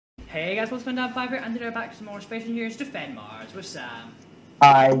Hey guys, what's going down 5 here? And today we're back to some more Space Engineers Defend Mars with Sam.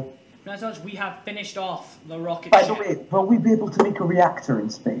 Hi. Now, so we have finished off the rocket By ship. the way, will we be able to make a reactor in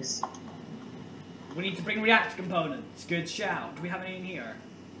space? We need to bring reactor components. Good shout. Do we have any in here?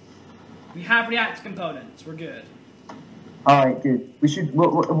 We have reactor components. We're good. Alright, good. We should.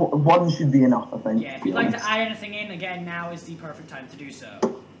 One should be enough, I think. Yeah, if you'd like to add anything in, again, now is the perfect time to do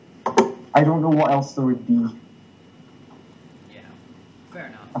so. I don't know what else there would be. Yeah, fair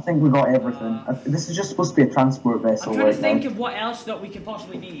enough. I think we got everything. This is just supposed to be a transport vessel. I'm trying to think of what else that we could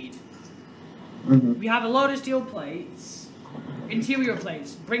possibly need. We have a load of steel plates. Interior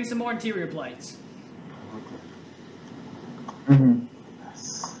plates. Bring some more interior plates. That's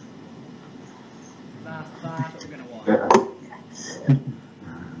what we're going to want.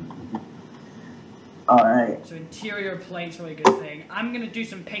 Alright. So interior plates are a good thing. I'm going to do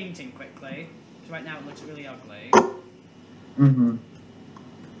some painting quickly. Because right now it looks really ugly.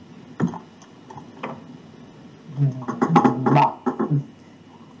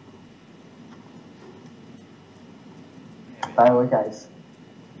 By the way, guys.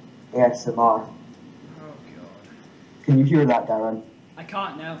 ASMR. Oh god. Can you hear that, Darren? I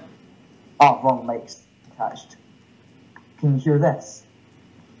can't now. Oh, wrong mic's attached. Can you hear this?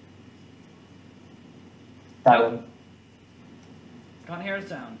 Darren? Nope. Can't hear a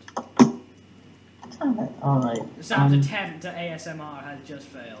sound. Damn it. Alright. The sound's attempt at ASMR has just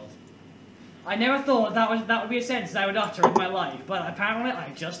failed. I never thought that would be a sentence I would utter in my life, but apparently I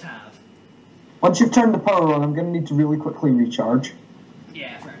just have. Once you've turned the power on, I'm going to need to really quickly recharge.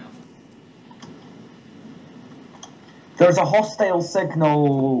 Yeah, fair enough. There's a hostile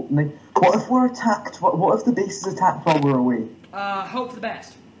signal. What if we're attacked? What if the base is attacked while we're away? Hope for the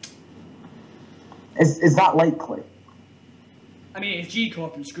best. Is that likely? I mean, it's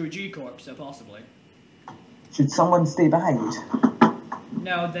G-Corp and screw G-Corp, so possibly. Should someone stay behind?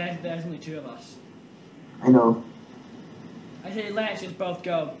 No, there's only two of us. I know. I say let's just both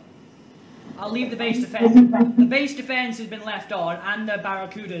go. I'll leave the base defense. The base defense has been left on, and the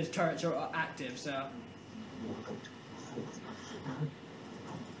Barracuda's turrets are active, so.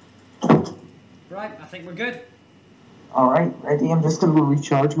 Right, I think we're good. Alright, ready? I'm just going to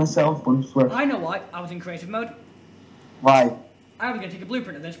recharge myself once we're... I know why. I was in creative mode. Why? I was going to take a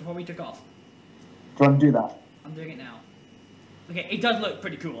blueprint of this before we took off. Do you want to do that? I'm doing it now. Okay, it does look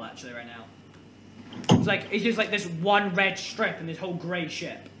pretty cool, actually, right now. It's just like this one red strip and this whole grey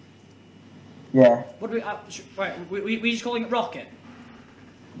ship. Yeah. What do we... right, we just calling it Rocket?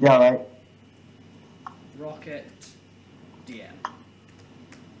 Yeah, right. Rocket DM.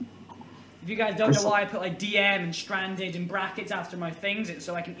 If you guys don't know why I put like DM and stranded in brackets after my things, it's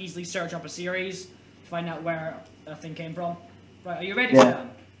so I can easily search up a series to find out where a thing came from. Right, are you ready, Sam?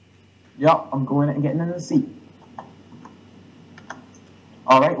 Yeah, I'm going and getting in the seat.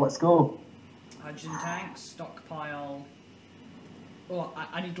 Alright, let's go. Hydrogen tanks, stockpile. Oh,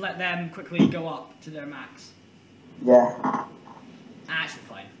 I need to let them quickly go up to their max. Yeah. Actually,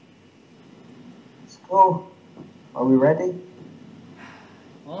 fine. Let's go. Are we ready?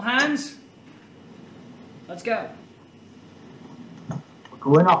 All hands. Let's go. We're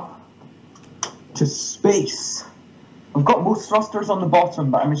going up to space. I've got most thrusters on the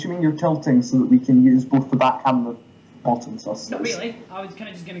bottom, but I'm assuming you're tilting so that we can use both the back and the bottom thrusters. Not really. I was kind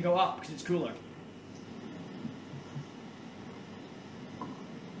of just going to go up because it's cooler.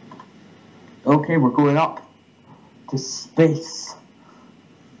 Okay, we're going up to space.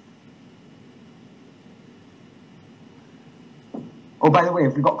 Oh, by the way,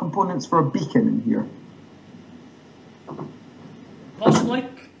 have we got components for a beacon in here? Possibly.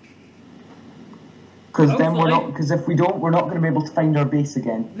 Because then we're not. Because if we don't, we're not going to be able to find our base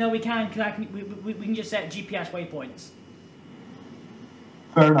again. No, we can. Because we can just set GPS waypoints.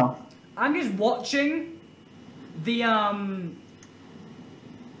 Fair enough. I'm just watching the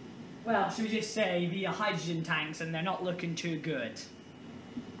well, should we just say the hydrogen tanks, and they're not looking too good.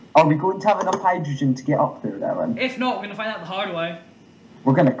 Are we going to have enough hydrogen to get up there, Darren? If not, we're going to find out the hard way.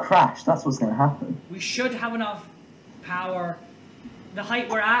 We're going to crash. That's what's going to happen. We should have enough power. The height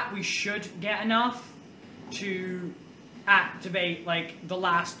we're at, we should get enough to activate like the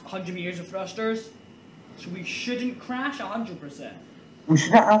last 100 meters of thrusters. So we shouldn't crash 100%. We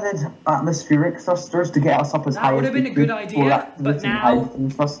should have added atmospheric thrusters to get us up as high as we could. That would have been a good idea, but now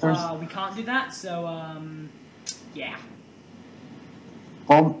we can't do that, so yeah.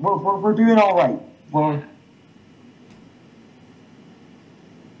 Well, we're doing all right. We're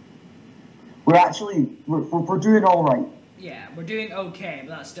doing all right. Yeah, we're doing okay,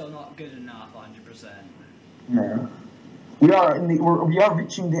 but that's still not good enough, 100%. No. We are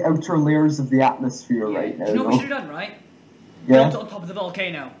reaching the outer layers of the atmosphere right now. Do you know what we should have done, right? Yeah. Built on top of the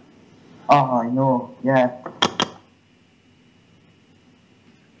volcano. Oh, I know. Yeah. It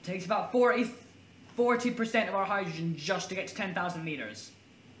takes about 40% of our hydrogen just to get to 10,000 meters.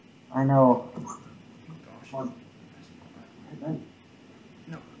 I know. Oh gosh. Come on.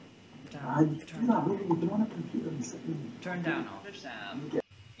 No. I Down. do that. Maybe you've been on a computer and sitting. Turn down off. Sam.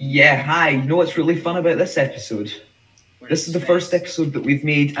 Yeah, hi. You know what's really fun about this episode? This is the first episode that we've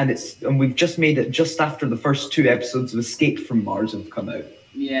made, and we've just made it just after the first 2 episodes of Escape from Mars have come out.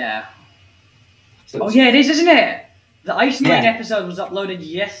 Yeah. So Oh yeah, it is, isn't it? The Iceman Yeah. episode was uploaded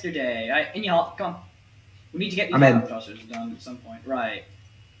yesterday. Come on. We need to get these I'm in. power thrusters done at some point. Right.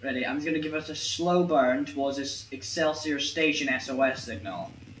 Ready. I'm just going to give us a slow burn towards this Excelsior Station SOS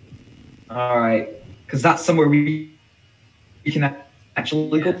signal. All right, because that's somewhere we can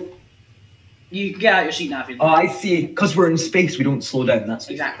actually Yeah. go. You can get out your seat now if you Oh, I see. Because we're in space, we don't slow down. That's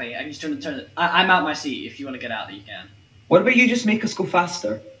Exactly. I can just turn it. I'm out my seat. If you want to get out, you can. What about you just make us go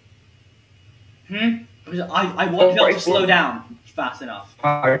faster? Because I won't be able to slow down fast enough.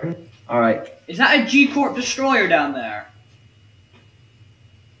 Pardon? All right. Is that a G-Corp destroyer down there?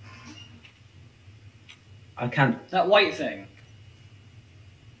 I can't. That white thing?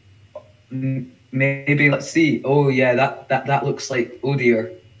 Maybe let's see. Oh yeah, that looks like. Oh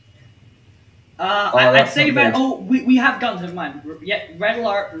dear. I'd that's say not that. good. Oh, we have guns. Never mind. Yeah, red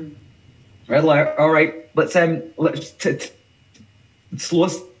alert. Red alert. All right. Let's slow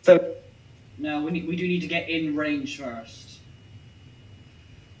us down. No, we do need to get in range first.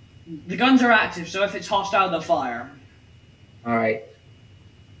 The guns are active, so if it's hostile, they'll fire. All right.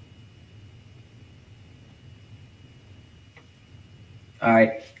 All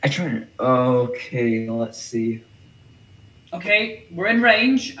right. I try. Okay. Let's see. Okay, we're in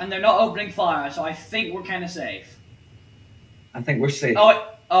range, and they're not opening fire, so I think we're kind of safe. I think we're safe.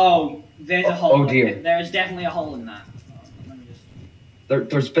 There's a hole. Oh, dear. There's definitely a hole in that. Let me just...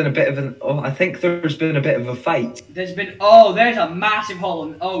 There's been a bit of an. Oh, I think there's been a bit of a fight. There's a massive hole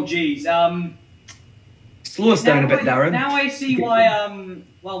in... Oh, jeez. Slow us down a bit, Darren. Now I see why,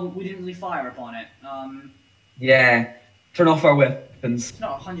 well, we didn't really fire upon it. Yeah. Turn off our weapons. It's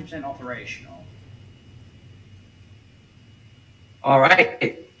not 100% operational. All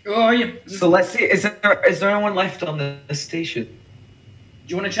right. Oh, yeah. So let's see. Is there anyone left on the station? Do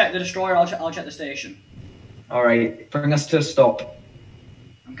you want to check the destroyer? I'll check the station. All right. Bring us to a stop.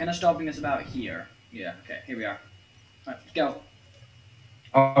 I'm kind of stopping us about here. Yeah. Okay. Here we are. All right. Let's go.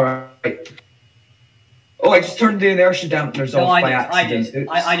 All right. Oh, I just turned the inertia dampeners off by accident.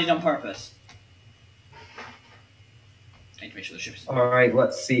 Oops. I did on purpose. I need to make sure the ship's... All right.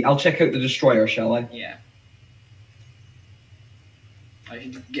 Let's see. I'll check out the destroyer, shall I? Yeah. I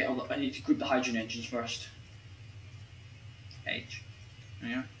need to group the hydrogen engines first. H.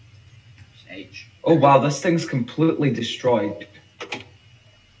 Yeah. It's H. Oh wow, this thing's completely destroyed.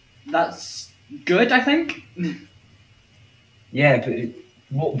 That's good, I think. Yeah,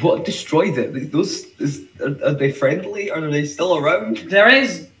 but what destroyed it? Are they friendly? Are they still around? There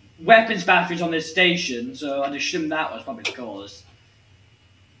is weapons batteries on this station, so I'd assume that was probably the cause.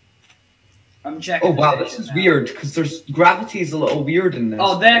 I'm checking. Oh wow, this is weird because there's gravity is a little weird in this.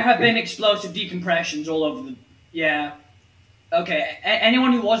 Oh, there have been explosive decompressions all over the. Yeah. Okay.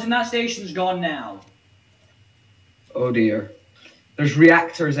 Anyone who was in that station's gone now. Oh dear. There's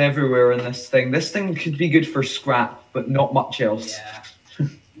reactors everywhere in this thing. This thing could be good for scrap, but not much else. Yeah.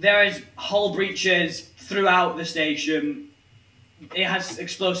 There is hull breaches throughout the station. It has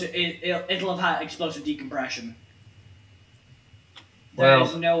explosive. It'll have had explosive decompression.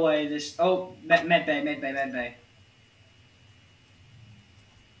 There's no way this... Oh, med bay.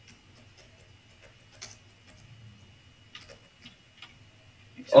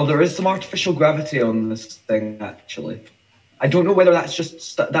 Oh, there is some artificial gravity on this thing, actually. I don't know whether that's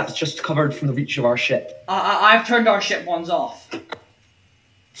just covered from the reach of our ship. I've turned our ship ones off.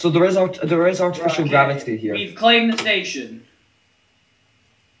 So there is artificial Okay. gravity here. We've claimed the station.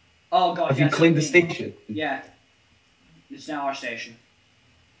 Oh god. Have you yes, claimed the we- station? Yeah. It's now our station.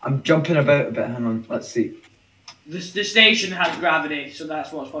 I'm jumping about a bit. Hang on, let's see. The station has gravity, so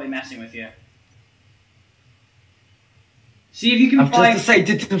that's what's probably messing with you. See if you can I've find... just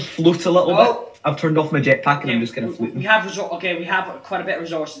decided to float a little Oh. bit. I've turned off my jetpack and Okay, I'm just kind of we floating. have we have quite a bit of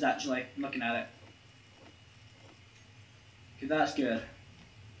resources actually. I'm looking at it. Okay, that's good.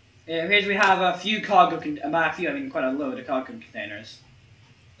 Here's we have a few cargo. By a few, I mean quite a load of cargo containers.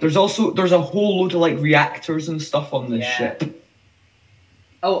 There's a whole load of like reactors and stuff on this Yeah. ship.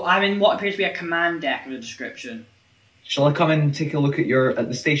 Oh, I'm in what appears to be a command deck of the description. Shall I come and take a look at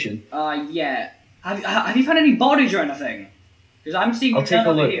the station? Yeah. Have you found any bodies or anything? Because I'm seeing I'll take none a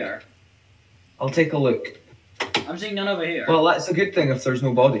over look. here. I'll take a look. I'm seeing none over here. Well, that's a good thing if there's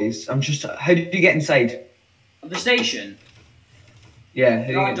no bodies. I'm just. How did you get inside? Of the station. Yeah, how do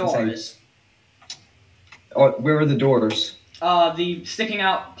There you are get inside? doors. Oh, where are the doors? The sticking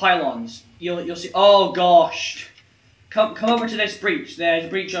out pylons. You'll see. Oh gosh. Come over to this breach. There's a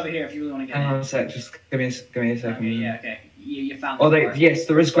breach over here if you really want to get Hang in. on a sec. Just give me a second. Okay, yeah, okay. You found. Oh, the door. yes,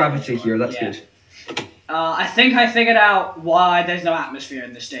 there is gravity here. That's Yeah. good. I think I figured out why there's no atmosphere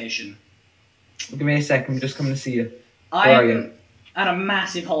in this station. Give me a sec. I'm just coming to see you. Where are you? I'm at a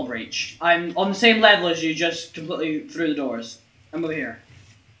massive hull breach. I'm on the same level as you, just completely through the doors. I'm over here.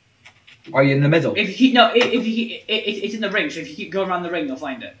 Are you in the middle? If you keep it's in the ring. So if you keep going around the ring, you'll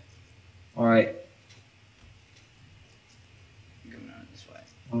find it. All right. I'm going around this way.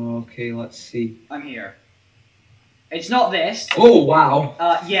 Okay, let's see. I'm here. It's not this. Oh wow!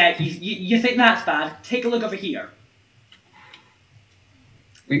 Yeah, you think that's bad? Take a look over here.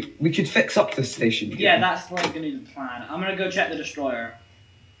 We could fix up this station. Yeah, that's what I'm gonna do. The plan. I'm gonna go check the destroyer.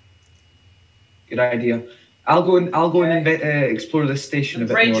 Good idea. I'll go and explore this station The a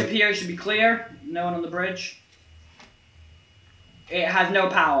bit bridge more. up here should be clear. No one on the bridge. It has no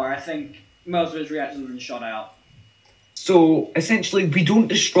power. I think most of its reactors have been shot out. So essentially, we don't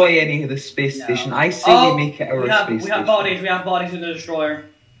destroy any of the space No. station. I say Oh, we make it our we have, space we have station. bodies. We have bodies in the destroyer.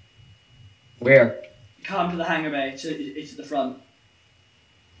 Where? Come to the hangar bay. It's at the front.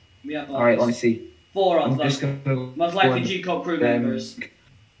 We have bodies. All right, let me see. 4 of I'm them. just gonna Most go likely and, G-Corp crew members.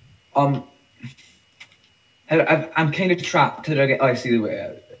 I'm kind of trapped. How do I get? Oh, I see the way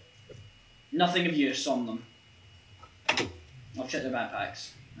out. Nothing of use on them. I've checked their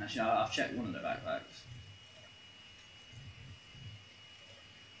backpacks. Actually, I've checked one of their backpacks.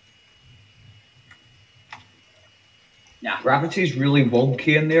 Yeah. Gravity's really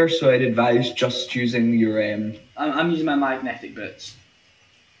wonky in there, so I'd advise just using your I'm using my magnetic boots.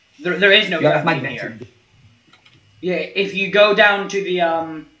 There is no You have gravity magnetic. here. Yeah, if you go down to the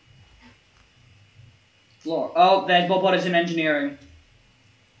floor. Oh, there's more bodies in engineering.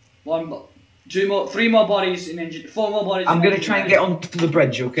 3 more bodies in engineering. 4 more bodies. I'm in gonna try and get onto the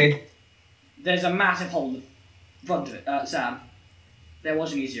bridge, okay? There's a massive hole in front of it, Sam. There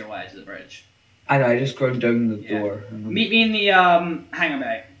was an easier way to the bridge. I know. I just going down the Yeah. door. Meet me in the hangar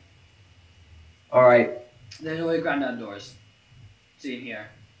bay. All right. There's all your granddad doors. See in here.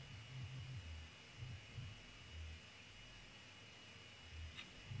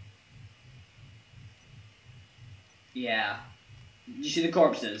 Yeah. You see the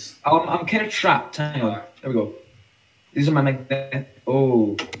corpses? I'm kind of trapped. Hang on. There we go. These are my magnetic.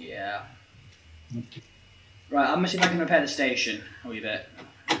 Oh. Yeah. Right, I'm gonna see if I can repair the station a wee bit.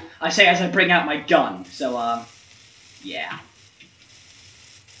 I say as I bring out my gun, so, yeah.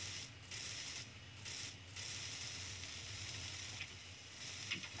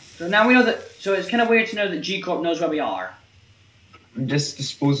 So now we know that, so it's kind of weird to know that G-Corp knows where we are. I'm just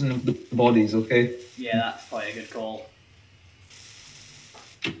disposing of the bodies, okay? Yeah, that's probably a good call.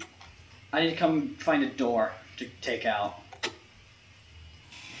 I need to come find a door to take out.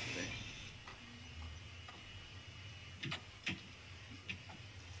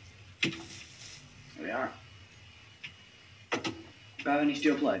 Here we are. Do I have any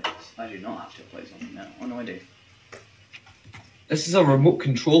steel plates? I do not have steel plates on me now. Oh no, I do. This is a remote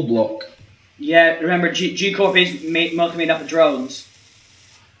control block. Yeah, remember G-Corp is mostly made up of drones.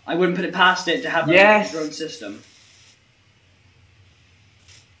 I wouldn't put it past it to have a Yes. drone system.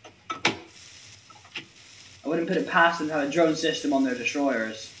 I wouldn't put it past them to have a drone system on their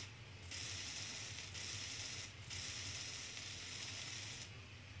destroyers.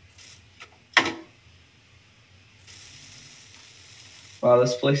 Wow,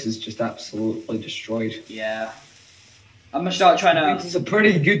 this place is just absolutely destroyed. Yeah. I'm gonna start trying I to... think it's a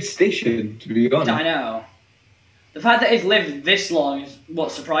pretty good station, to be honest. I know. The fact that it's lived this long is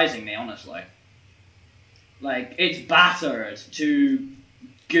what's surprising me, honestly. Like, it's battered to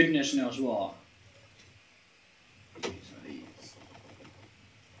goodness knows what.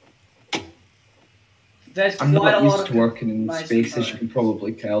 There's I'm quite not a lot used of to working in nice space, as you can components.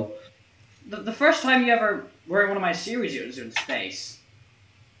 probably tell. The first time you ever were in one of my series, it was in space.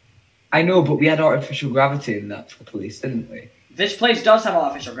 I know, but we had artificial gravity in that place, didn't we? This place does have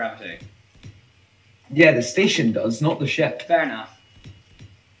artificial gravity. Yeah, the station does, not the ship. Fair enough.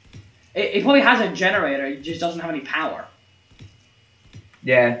 It probably has a generator, it just doesn't have any power.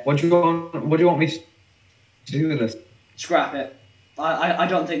 Yeah. What do you want me to do with this? Scrap it. I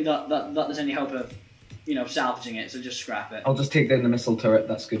don't think that there's any hope of, you know, salvaging it, so just scrap it. I'll just take down the missile turret.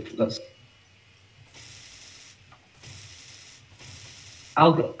 That's good.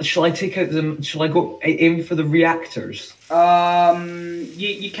 Shall I take out the? Shall I go aim for the reactors?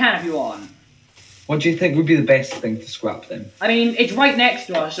 You can if you want. What do you think would be the best thing to scrap then? I mean, it's right next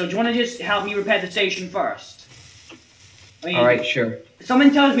to us, so do you want to just help me repair the station first? I mean, Alright, sure.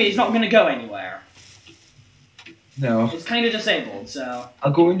 Something tells me it's not going to go anywhere. No. It's kind of disabled, so...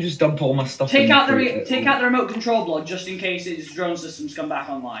 I'll go and just dump all my stuff Take in out the remote control block just in case its drone systems come back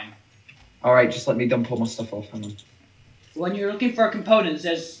online. Alright, just let me dump all my stuff off. Hang on. When you're looking for components,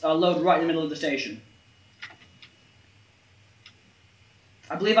 there's a load right in the middle of the station.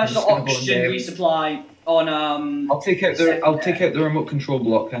 I believe I saw oxygen resupply on I'll take out the remote control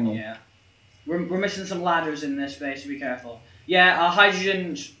block. Hang on. Yeah, we're missing some ladders in this space. So be careful. Yeah,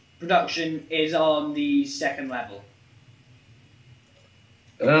 hydrogen production is on the 2nd level.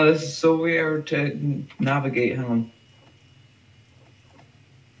 This is so weird to navigate. Hang on.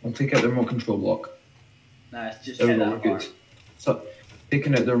 I'll take out the remote control block. No, it's just There we hit go, that we're good. part. So,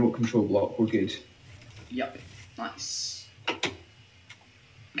 taking out the remote control block, we're good. Yep, nice.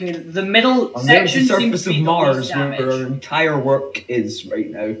 Okay, the middle And there's section the seems surface to of be Mars the where most our damaged. entire work is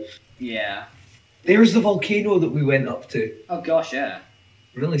right now. Yeah. There's the volcano that we went up to. Oh gosh, yeah.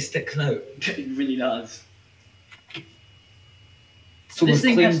 Really sticking out. It really does. So This we've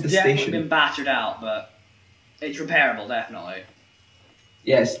thing cleaned has the definitely station. been battered out, but it's repairable, definitely.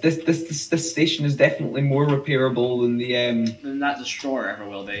 Yes, this station is definitely more repairable than the Than that destroyer ever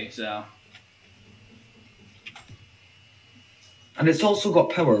will be, so... and it's also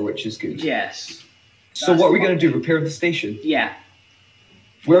got power, which is good. Yes. So That's what are we the going to one do? Repair the station? Yeah.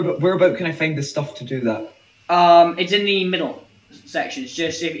 Whereabout can I find the stuff to do that? It's in the middle section. It's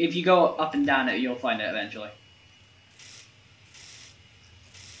just, if you go up and down it, you'll find it eventually.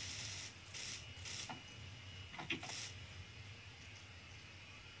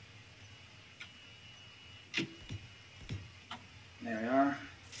 There we are.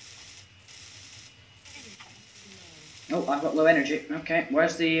 Oh, I've got low energy. Okay,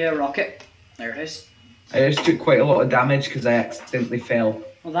 where's the rocket? There it is. I just took quite a lot of damage because I accidentally fell.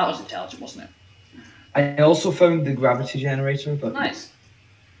 Well, that was intelligent, wasn't it? I also found the gravity generator, but Nice.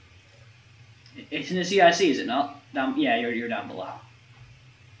 It's in the CIC, is it not? Down, yeah, you're down below.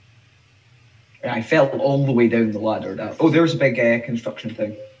 I fell all the way down the ladder. Now. Oh, there's a big construction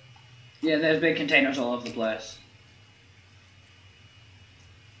thing. Yeah, there's big containers all over the place.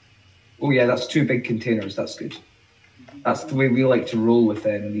 Oh yeah, that's 2 big containers. That's good. That's the way we like to roll with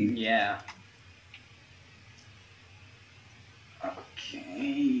them. Yeah.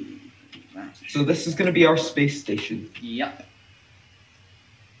 Okay. So this is going to be our space station. Yep.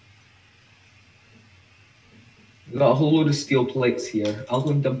 We've got a whole load of steel plates here. I'll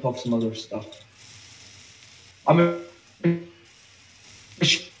go and dump off some other stuff.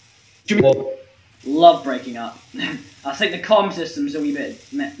 Love breaking up. I think the comm system's a wee bit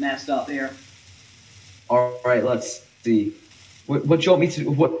messed up here. Alright, let's see. What do you want me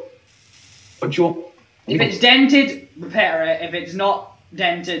to... What do you want... If it's dented, repair it. If it's not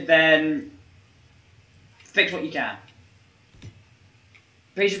dented, then fix what you can.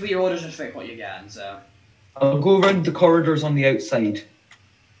 Basically, your orders just fix what you can, so... I'll go around the corridors on the outside.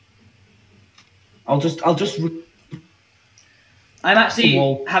 I'll just I'm actually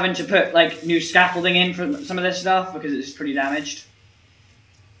Wall. having to put, like, new scaffolding in for some of this stuff because it's pretty damaged.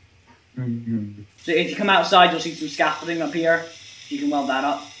 Mm-hmm. So if you come outside, you'll see some scaffolding up here. You can weld that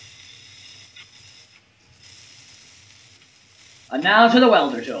up. And now to the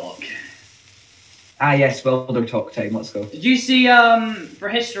welder talk. Ah yes, welder talk time, let's go. Did you see, for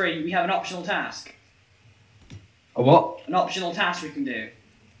history, we have an optional task? A what? An optional task we can do.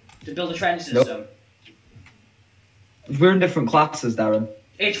 To build a trench system. We're in different classes, Darren.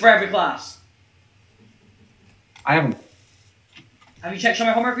 It's for every class. I haven't. Have you checked on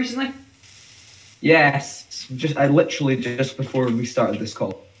my homework recently? Yes, I literally just before we started this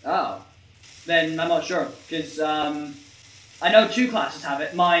call. Oh. Then I'm not sure. Because, I know 2 classes have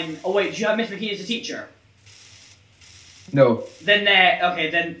it. Mine... Oh wait, do you have Miss McKean as a teacher? No. Then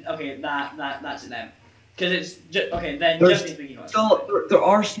that's it then. Because it's just... Okay, then There's just Miss McKean. Still, there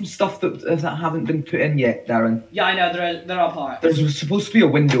are some stuff that haven't been put in yet, Darren. Yeah, I know, there are parts. There's supposed to be a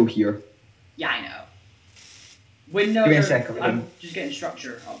window here. Yeah, I know. Windows Give me a are- second. I'm just getting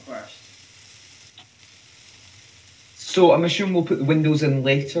structure up first. So I'm assuming we'll put the windows in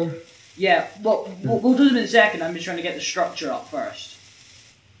later. Yeah, well, we'll do them in a second. I'm just trying to get the structure up first.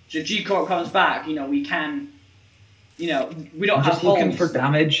 So if G-Corp comes back, you know, we can... You know, we don't I'm have just looking holes. for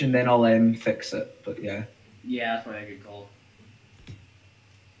damage and then I'll fix it, but yeah. Yeah, that's probably a good call.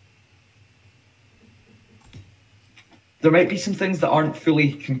 There might be some things that aren't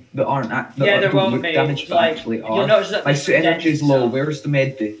fully There won't look be. damaged, but Like, actually you'll are. notice that My there's suit energy is dents low. and Where's the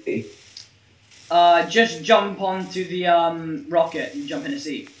med bay? Just jump onto the rocket and jump in a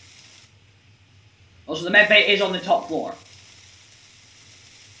seat. Also, the medbay is on the top floor.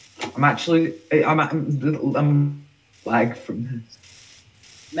 I'm lag from this.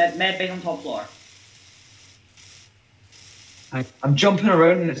 Medbay's on top floor. I'm jumping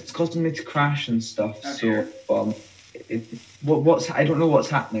around and it's causing me to crash and stuff. Okay. So I don't know what's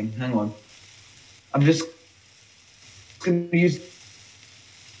happening. Hang on. I'm just gonna use.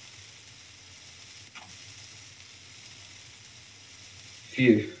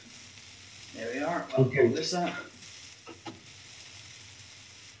 Phew. There we are. Well, Okay. this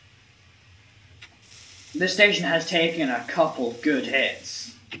This station has taken a couple good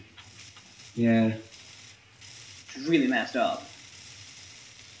hits. Yeah. It's really messed up.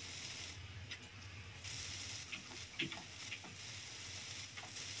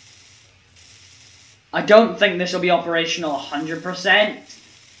 I don't think this will be operational 100%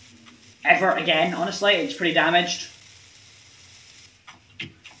 ever again, honestly. It's pretty damaged.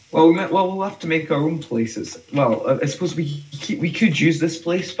 Well, we'll have to make our own places. Well, I suppose we could use this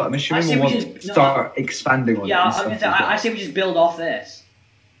place, but I'm assuming we'll want to start expanding on it. Yeah, And I say we just build off this.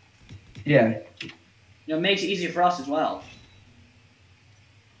 Yeah. You know, it makes it easier for us as well.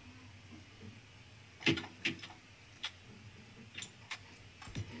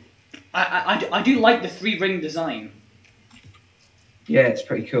 I do like the 3-ring design. Yeah, it's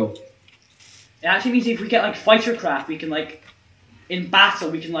pretty cool. It actually means if we get like fighter craft, we can like, in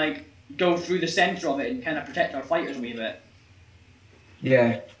battle, we can like go through the center of it and kind of protect our fighters a wee bit.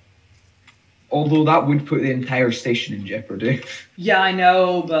 Yeah. Although that would put the entire station in jeopardy. Yeah, I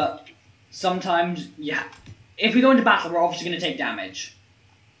know, but sometimes, yeah. If we go into battle, we're obviously going to take damage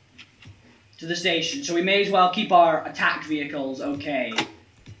to the station, so we may as well keep our attack vehicles okay.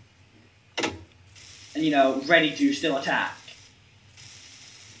 And, you know, ready to still attack.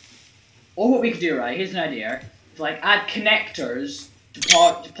 Or what we could do, right, here's an idea. It's like, add connectors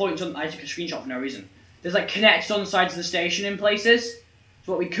to point on... I took a screenshot for no reason. There's, like, connectors on the sides of the station in places.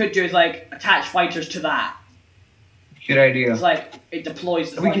 So what we could do is, like, attach fighters to that. Good idea. It's like, it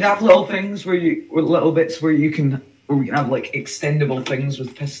deploys the We could have little things where little bits where we can have, like, extendable things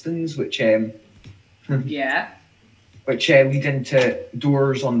with pistons, which, yeah. Which lead into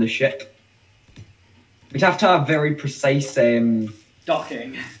doors on the ship. We'd have to have very precise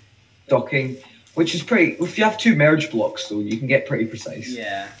Docking. docking, which is pretty. If you have 2 merge blocks, though, you can get pretty precise.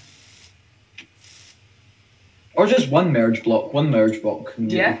 Yeah. Or just one merge block can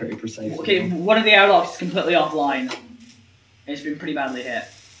get pretty precise. Okay, one of the airlocks is completely offline. It's been pretty badly hit.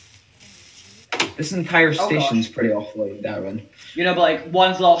 This entire station's pretty offline, Darren. You know, but like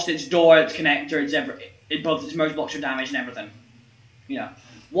one's lost its door, its connector, both its merge blocks are damaged and everything. You know.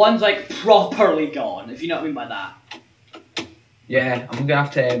 One's like properly gone, if you know what I mean by that. Yeah, I'm gonna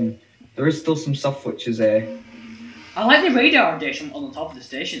have to. There is still some stuff which is I like the radar dish on the top of the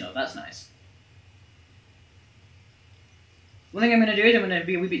station though. That's nice. One thing I'm gonna do is I'm gonna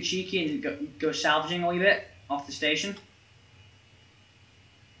be a wee bit cheeky and go salvaging a wee bit off the station.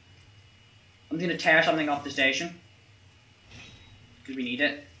 I'm gonna tear something off the station because we need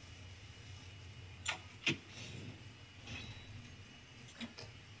it.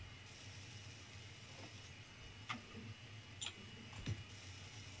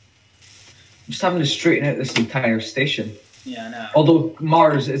 just having to straighten out this entire station. Yeah, I know. Although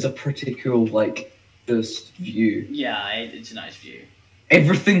Mars is a pretty cool, like, this view. Yeah, it's a nice view.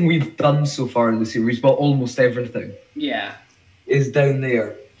 Everything we've done so far in the series, well, almost everything, Yeah. is down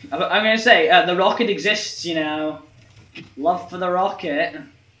there. I'm gonna say, the rocket exists, you know. Love for the rocket.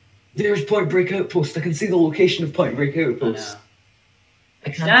 There's Point Break Outpost. I can see the location of Point Break I Outpost. know. I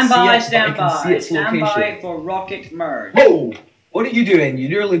can't Stand see by, it, stand but I can see by. its Stand by location. for rocket merge. Whoa! What are you doing? You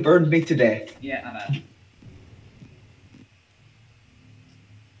nearly burned me to death. Yeah, I know.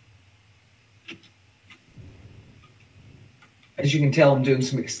 As you can tell, I'm doing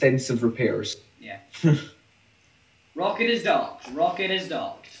some extensive repairs. Yeah. Rocket is docked. Rocket is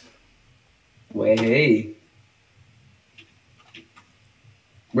docked. Way.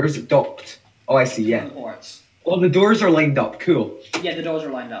 Where's it docked? Oh, I see, yeah. The ports. Oh, the doors are lined up. Cool. Yeah, the doors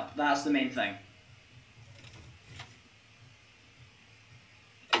are lined up. That's the main thing.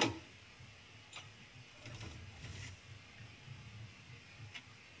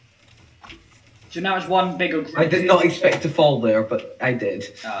 So now it's one bigger group. I did not expect to fall there, but I did.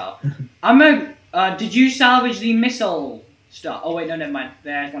 Oh. Did you salvage the missile stuff? Oh wait, no, never mind.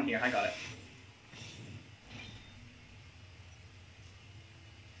 There's one here. I got it.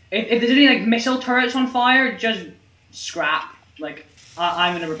 If there's any like missile turrets on fire, just scrap. Like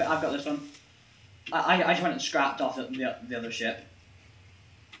I'm gonna repair. I've got this one. I just went and scrapped off the other ship.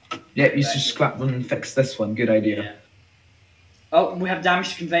 Yeah, you should scrap one and fix this one. Good idea. Yeah. Oh, we have damage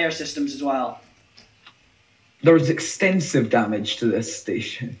to conveyor systems as well. There was extensive damage to this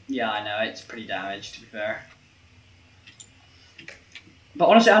station. Yeah, I know, it's pretty damaged, to be fair. But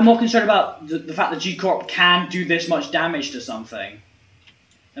honestly, I'm more concerned about the fact that G-Corp can do this much damage to something.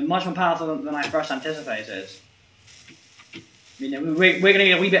 They're much more powerful than I first anticipated. I mean, we're going to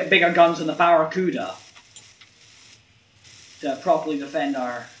get a wee bit bigger guns than the Barracuda to properly defend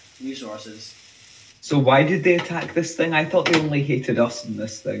our resources. So why did they attack this thing? I thought they only hated us in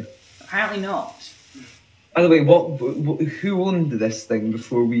this thing. Apparently not. By the way, who owned this thing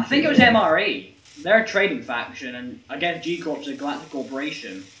before we... I think it was MRE. They're a trading faction, and I guess G-Corp's a galactic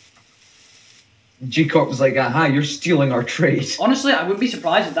corporation. G-Corp was like, aha, you're stealing our trade. Honestly, I wouldn't be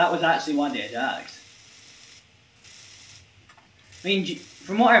surprised if that was actually why they attacked. I mean,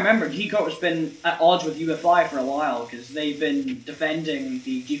 from what I remember, G-Corp has been at odds with UFI for a while, because they've been defending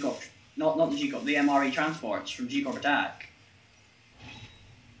the G-Corp, not the G-Corp, the MRE transports from G-Corp attack.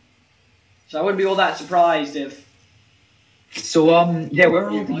 So I wouldn't be all that surprised if... So, yeah, where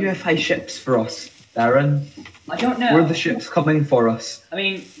are all the UFI ships for us, Darren? I don't know. Where are the ships coming for us? I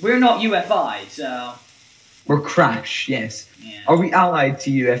mean, we're not UFI, so... We're Crash, yes. Yeah. Are we allied to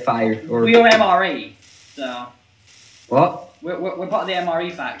UFI? Or... We are MRE, so... What? We're part of the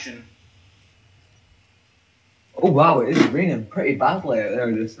MRE faction. Oh wow, it is raining pretty badly out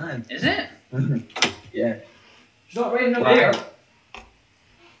there just now. Is it? Yeah. It's not raining over here.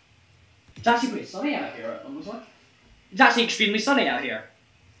 It's actually pretty sunny out here, almost like. It's actually extremely sunny out here.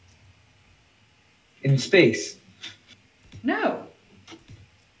 In space? No.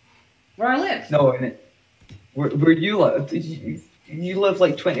 Where I live. No, in it. Where you live? You live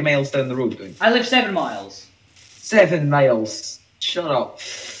like 20 miles down the road, don't you? I live 7 miles. 7 miles. Shut up.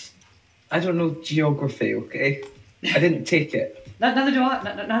 I don't know geography, okay? I didn't take it. Neither do I.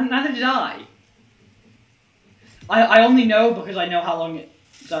 Neither did I. I only know because I know how long it.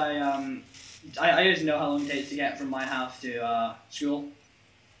 I just know how long it takes to get from my house to school.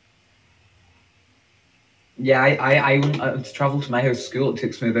 Yeah, I to travel to my house to school, it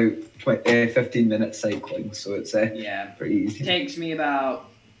takes me about 15 minutes cycling, so it's Yeah. pretty easy. It takes me about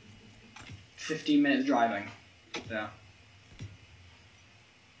 15 minutes driving. So.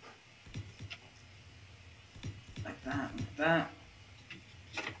 Like that.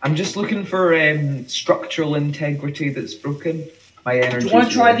 I'm just looking for structural integrity that's broken. My energy. Do you want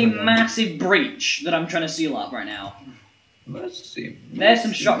to try the massive breach that I'm trying to seal up right now? Let's see. There's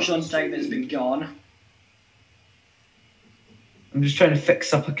some structural integrity that's been gone. I'm just trying to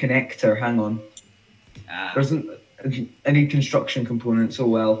fix up a connector. Hang on. There isn't any construction components. Oh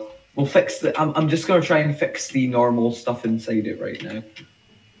well. We'll fix the. I'm just gonna try and fix the normal stuff inside it right now.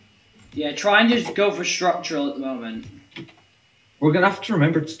 Yeah, try and just go for structural at the moment. We're gonna have to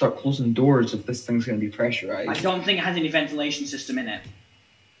remember to start closing doors if this thing's gonna be pressurized. I don't think it has any ventilation system in it.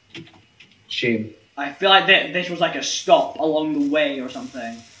 Shame. I feel like this was like a stop along the way or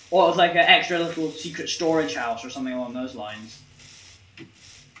something. Or it was like an extra little secret storage house or something along those lines.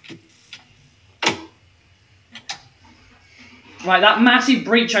 Right, that massive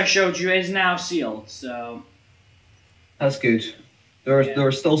breach I showed you is now sealed, so... That's good. There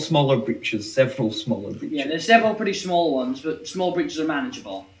are still smaller breaches, several smaller breaches. Yeah, there's several pretty small ones, but small breaches are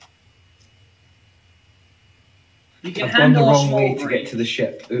manageable. You can I've gone the handle a wrong small way to breach. get to the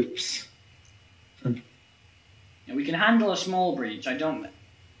ship. Oops. Yeah, we can handle a small breach. I don't...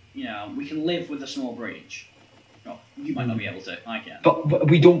 You know, we can live with a small breach. Oh, you might not be able to. I can. But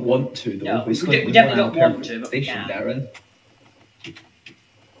we don't want to, though. No, we It's like definitely one don't hour want to, but we station, can. Darren.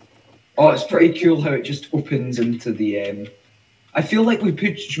 Oh, it's pretty cool how it just opens into the... I feel like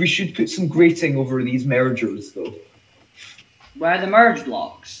we should put some grating over these mergers, though. Where are the merge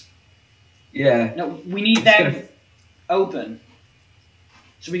blocks? Yeah. No, we need It's them gonna- open.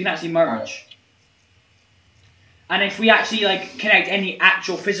 So we can actually merge. And if we actually like connect any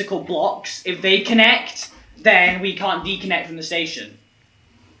actual physical blocks, if they connect, then we can't deconnect from the station.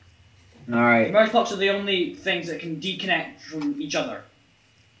 The Alright. merge blocks are the only things that can deconnect from each other.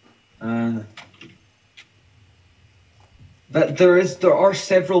 But there are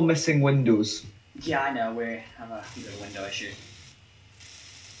several missing windows. Yeah, I know, we have a window issue.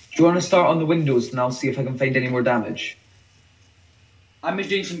 Do you want to start on the windows and I'll see if I can find any more damage? I'm just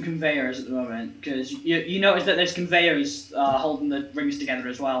doing some conveyors at the moment, because you notice that there's conveyors holding the rings together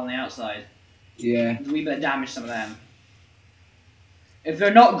as well on the outside. Yeah. There's a wee bit of damage to some of them. If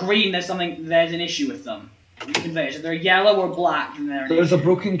they're not green, there's an issue with them. Conveyors. If they're yellow or black, then they're an There's issue. a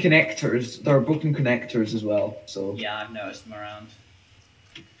broken connectors. There are broken connectors as well. So Yeah, I've noticed them around.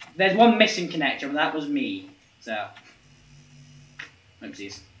 There's one missing connector, but that was me. So,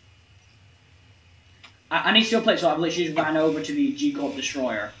 oopsies. I need steel plates, so I've literally just ran over to the G-Corp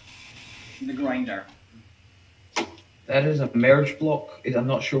destroyer, the grinder. That is a merge block. I'm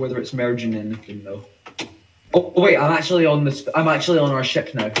not sure whether it's merging anything though. Oh wait, I'm actually on this. I'm actually on our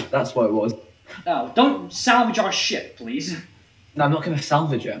ship now. That's what it was. Oh, don't salvage our ship, please. No, I'm not going to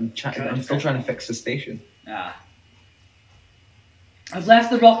salvage it. I'm still Good. trying to fix the station. Ah. I've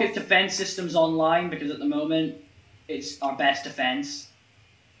left the rocket defense systems online because at the moment it's our best defense.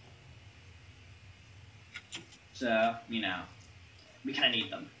 So, you know, we kind of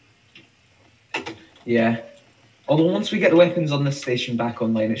need them. Yeah. Although once we get the weapons on this station back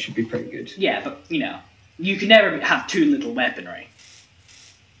online, it should be pretty good. Yeah, but, you know, you can never have too little weaponry.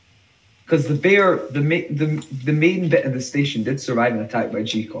 Because the main bit of the station did survive an attack by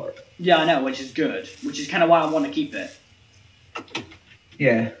G-Corp. Yeah, I know, which is good. Which is kind of why I want to keep it.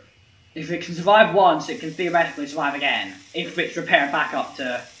 Yeah. If it can survive once, it can theoretically survive again. If it's repaired back up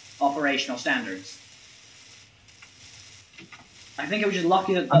to operational standards. I think it was just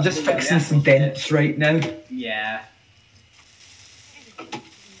lucky that... I'm just fixing some dents right now. Yeah.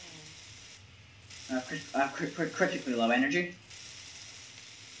 Critically low energy.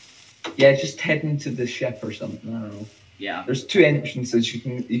 Yeah, just heading to the ship or something. I don't know. Yeah. There's 2 entrances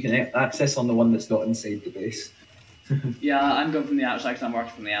you can access on the one that's not inside the base. Yeah, I'm going from the outside because I'm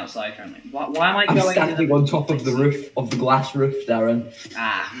working from the outside currently. Why am I I'm going standing on top of the roof, of the glass roof, Darren.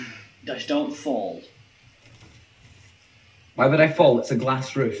 Ah, just don't fall. Why would I fall? It's a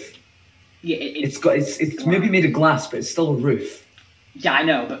glass roof. Yeah, It's maybe made of glass, but it's still a roof. Yeah, I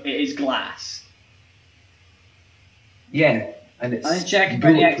know, but it is glass. Yeah, and it's. I'm checking for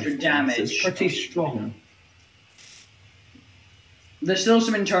any extra bulletproof, damage. so it's pretty strong. There's still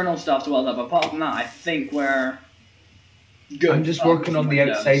some internal stuff to weld up, but apart from that, I think we're good. I'm just working on the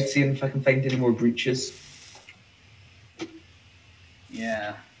windows. outside, seeing if I can find any more breaches.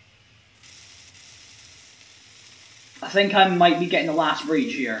 Yeah. I think I might be getting the last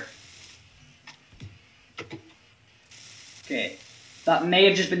breach here. Okay. That may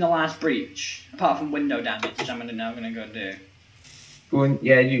have just been the last breach, apart from window damage, which I'm gonna go do.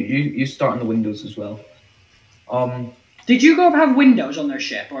 Yeah, you start on the windows as well. Did you go have windows on their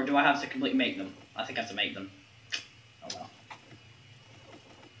ship, or do I have to completely make them? I think I have to make them. Oh well.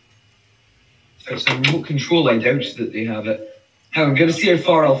 It's a remote control. I doubt that they have it. Hang on, I'm gonna see how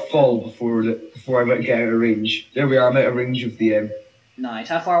far I'll fall before I get out of range. There we are. I'm out of range of the. Nice.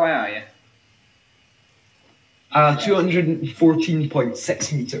 How far away are you?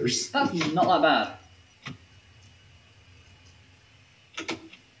 214.6 meters. That's not that bad.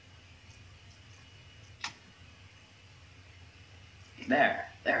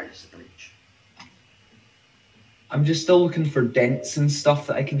 There is the breach. I'm just still looking for dents and stuff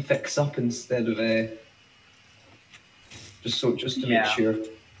that I can fix up instead of just to make sure.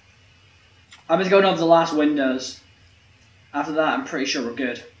 I'm just going over the last windows. After that, I'm pretty sure we're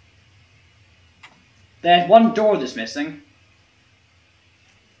good. There's one door that's missing.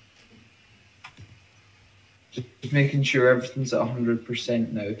 Just making sure everything's at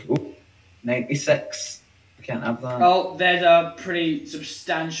 100% now. Oh, 96. I can't have that. Oh, there's a pretty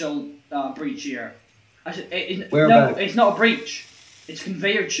substantial breach here. Whereabouts? No, it's not a breach. It's a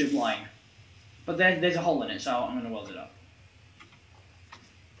conveyor tube line. But there's a hole in it, so I'm going to weld it up.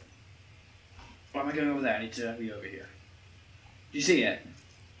 Why am I going over there? I need to be over here. Do you see it?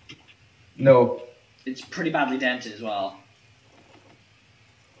 No. It's pretty badly dented as well.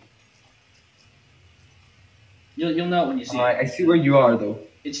 You'll know it when you see it. I see where you are though.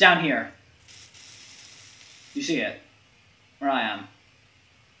 It's down here. You see it? Where I am.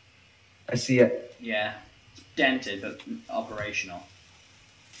 I see it. Yeah. It's dented, but operational.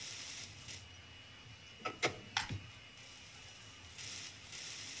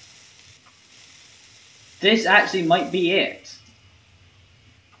 This actually might be it.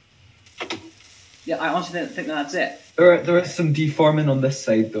 Yeah, I honestly think that's it. There is some deforming on this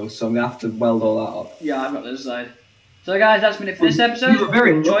side though, so I'm gonna have to weld all that up. Yeah, I've got this side. So guys, that's been it for this episode. You were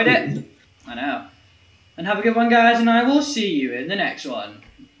very enjoyed lucky. it. I know. And have a good one, guys, and I will see you in the next one.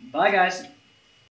 Bye, guys.